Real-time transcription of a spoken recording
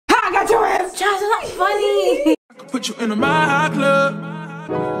with you in my hot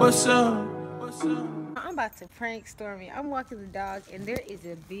club. What's up? I'm about to prank Stormy. I'm walking the dog and there is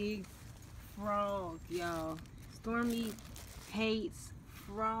a big frog, y'all. Stormy hates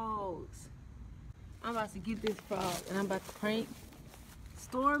frogs. I'm about to get this frog and I'm about to prank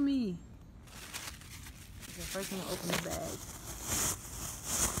Stormy. Okay, first I'm gonna open the bag.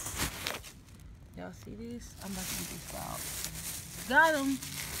 Y'all see this? I'm about to get this frog. Got him.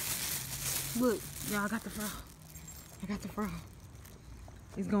 Look, y'all, I got the frog. I got the frog.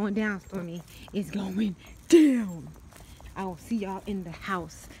 It's going down, Stormy. It's going down. I will see y'all in the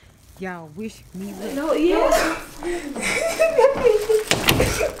house. Y'all wish me luck. No, yeah. Barry,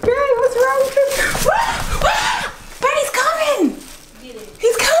 what's wrong with you? Barry's coming.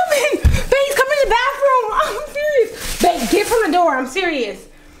 He's coming. Barry's coming in the bathroom. I'm serious. Babe, get from the door. I'm serious.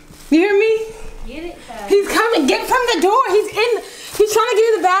 You hear me? Get it. He's coming. Get from the door. He's trying to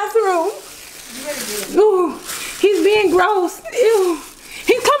get in the bathroom. Ooh, he's being gross. Ew.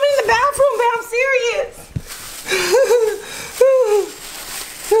 He's coming in the bathroom, but I'm serious.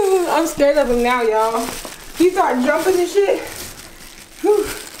 I'm scared of him now, y'all. He started jumping and shit.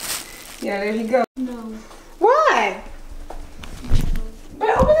 Yeah, there he goes. No. Why?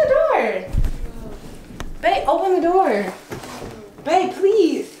 Babe, open the door. Babe, open the door. Babe,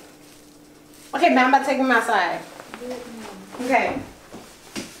 please. Okay, man, I'm about to take him outside. Okay.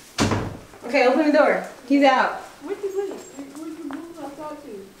 Okay, open the door. He's out. Where'd you put it? Where'd you move? I thought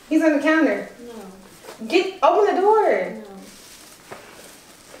you. He's on the counter. No. Open the door. No.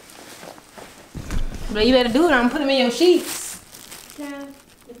 But you better do it. I'm putting him in your sheets. Chad,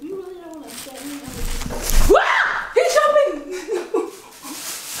 if you really don't want to upset me, He's jumping.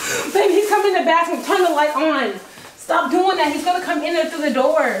 Baby, he's coming in the bathroom. Turn the light on. Stop doing that. He's gonna come in there through the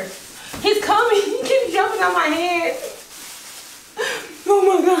door. He's coming. He keeps jumping on my head. Oh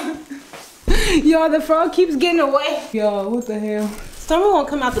my god. Y'all, the frog keeps getting away. Y'all, what the hell? Stormy won't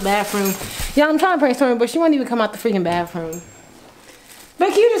come out the bathroom. Y'all, I'm trying to prank Stormy, but she won't even come out the freaking bathroom. But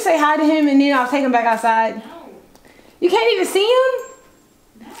can you just say hi to him and then I'll take him back outside? no. You can't even see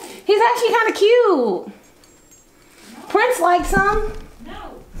him? No. He's actually kind of cute. No. Prince likes him.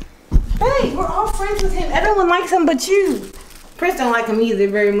 No. Hey, we're all friends with him. Everyone likes him but you. Prince don't like him either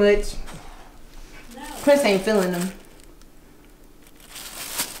very much. No. Prince ain't feeling him.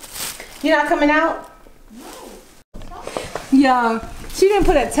 You not coming out? No. Y'all, she didn't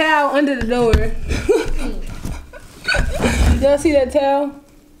put a towel under the door. Y'all see that towel?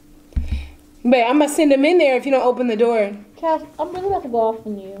 Babe, I'm gonna send him in there if you don't open the door. Cass, I'm really about to go off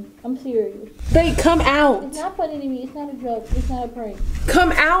on you. I'm serious. Babe, come out. It's not funny to me. It's not a joke. It's not a prank.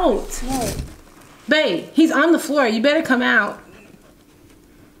 Come out. No. Babe, he's on the floor. You better come out.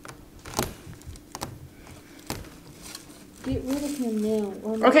 Get rid of him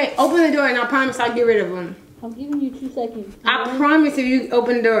now. Okay, open the door and I promise I'll get rid of him. I'm giving you 2 seconds. I promise if you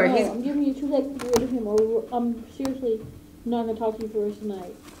open the door. No, He's... I'm giving you 2 seconds to get rid of him, or I'm seriously not gonna talk to you for the rest of the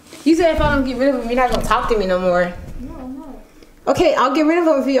night. You said if I don't get rid of him, you're not gonna talk to me no more. No, I'm not. Okay, I'll get rid of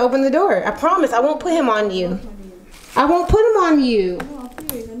him if you open the door. I promise I won't put him on you. I won't put him on you. No, I'm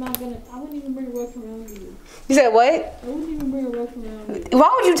serious. I'm not gonna. I wouldn't even bring a roach around you. You said what? I wouldn't even bring a roach around you. Why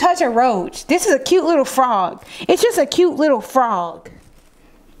would you touch a roach? This is a cute little frog. It's just a cute little frog.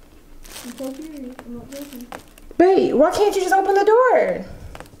 I'm so serious. I'm not joking. Babe, why can't you just open the door?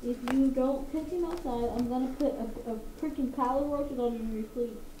 If you don't take him outside, I'm gonna put a freaking pile of roaches on you in your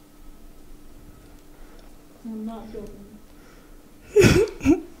sleep. I'm not joking.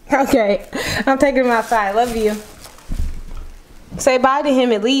 Okay, I'm taking him outside. Love you. Say bye to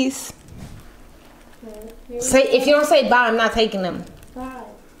him at least. Say if you don't say bye, I'm not taking him. Bye.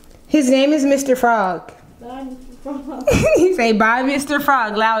 His name is Mr. Frog. Bye, Mr. Frog. You say bye, Mr.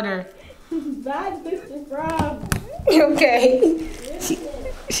 Frog, louder. Bye, Mr. Frog. Okay.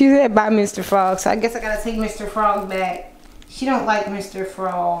 She said bye, Mr. Frog. So I guess I gotta take Mr. Frog back. She don't like Mr.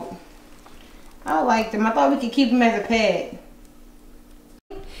 Frog. I liked him. I thought we could keep him as a pet.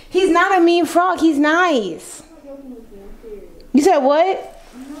 He's not a mean frog. He's nice. I'm not joking with you. I'm serious. You said what?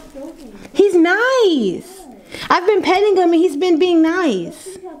 I'm not joking. He's nice. I've been petting him and he's been being nice.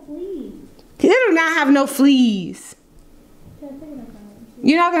 He's got fleas. He do not have no fleas. Chad, take it outside.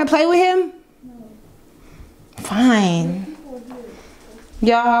 You're not gonna play with him? No. Fine. People are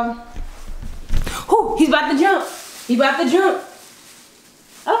here. Y'all. Oh, he's about to jump. He's about to jump.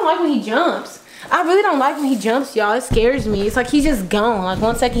 I don't like when he jumps. I really don't like when he jumps, y'all. It scares me. It's like he's just gone. Like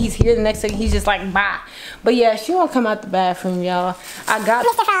 1 second he's here, the next second he's just like bye. But yeah, she won't come out the bathroom, y'all. I got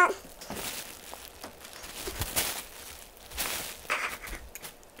Mr. Frog.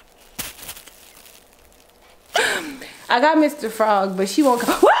 I got Mr. Frog, but she won't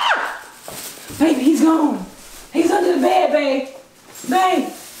come. Ah! Baby, he's gone. He's under the bed, babe. Babe.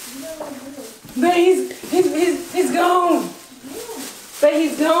 Babe, he's gone. Babe,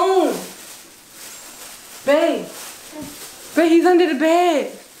 he's gone. Babe. Babe, he's under the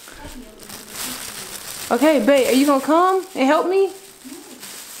bed. Okay, babe, are you gonna come and help me?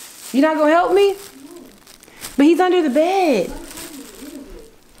 You not gonna help me? But he's under the bed.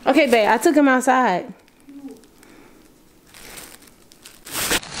 Okay, babe, I took him outside.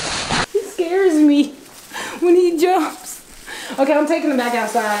 He scares me when he jumps. Okay, I'm taking him back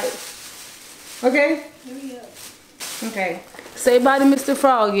outside. Okay? Okay. Say bye to Mr.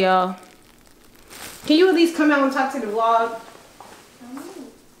 Frog, y'all. Can you at least come out and talk to the vlog?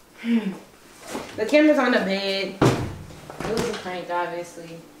 The camera's on the bed. It was a prank,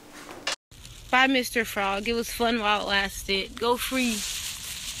 obviously. Bye, Mr. Frog. It was fun while it lasted. Go free.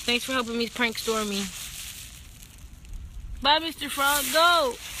 Thanks for helping me prank Stormy. Bye, Mr. Frog.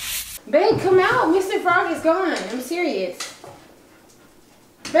 Go. Babe, come out. Mr. Frog is gone. I'm serious.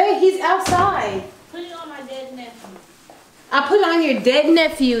 Babe, he's outside. Put it on my dead nephew. I put it on your dead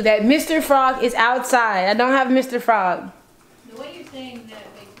nephew that Mr. Frog is outside. I don't have Mr. Frog. The way you're saying that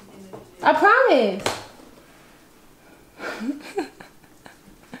makes me think that I promise.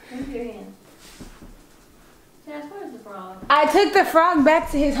 Move your hand. Chaz, where's the frog? I took the frog back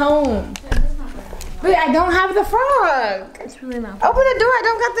to his home. Chaz, that's not right. But I don't have the frog. It's really not. Open the door. I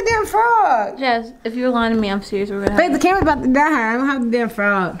don't got the damn frog. Chaz, if you're lying to me, I'm serious. We're gonna Babe, the camera's about to die. I don't have the damn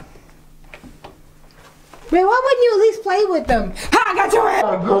frog. Babe, why wouldn't you at least play with them? Ha! I got your ass.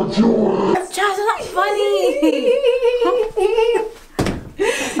 I got your ass. Chaz, it's not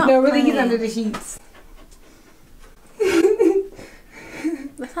funny. No, really, he's under the sheets.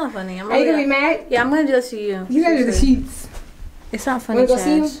 That's not funny. Are you gonna be mad? Yeah, I'm gonna do this to you. He's under the sheets. It's not funny, Wanna go see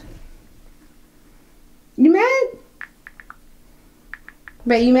Chaz. him? You mad?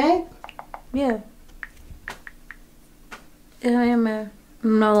 Babe, you mad? Yeah. Yeah, I am mad.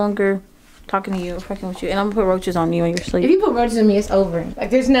 I'm no longer talking to you or fucking with you. And I'm gonna put roaches on you when you're asleep. If you put roaches on me, it's over.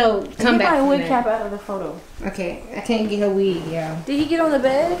 Like, there's no comeback Get my from wig that. cap out of the photo. Okay, I can't get a wig, y'all. Did he get on the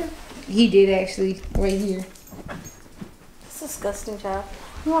bed? He did, actually. Right here. It's disgusting, child.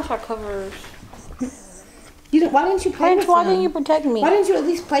 You wash our covers. Why didn't you play Prince, with why him? didn't you protect me? Why didn't you at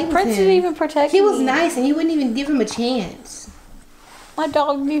least play with Prince him? didn't even protect me. He was nice and you wouldn't even give him a chance. My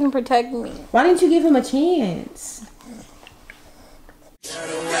dog didn't even protect me. Why didn't you give him a chance? The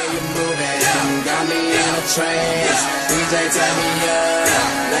way you moving, got me in a trance. DJ turn me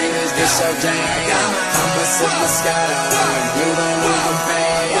up, ladies this your jam. I'ma sip Moscato, you gon' move them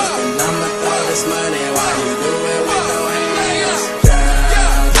fast, and I'ma throw this money.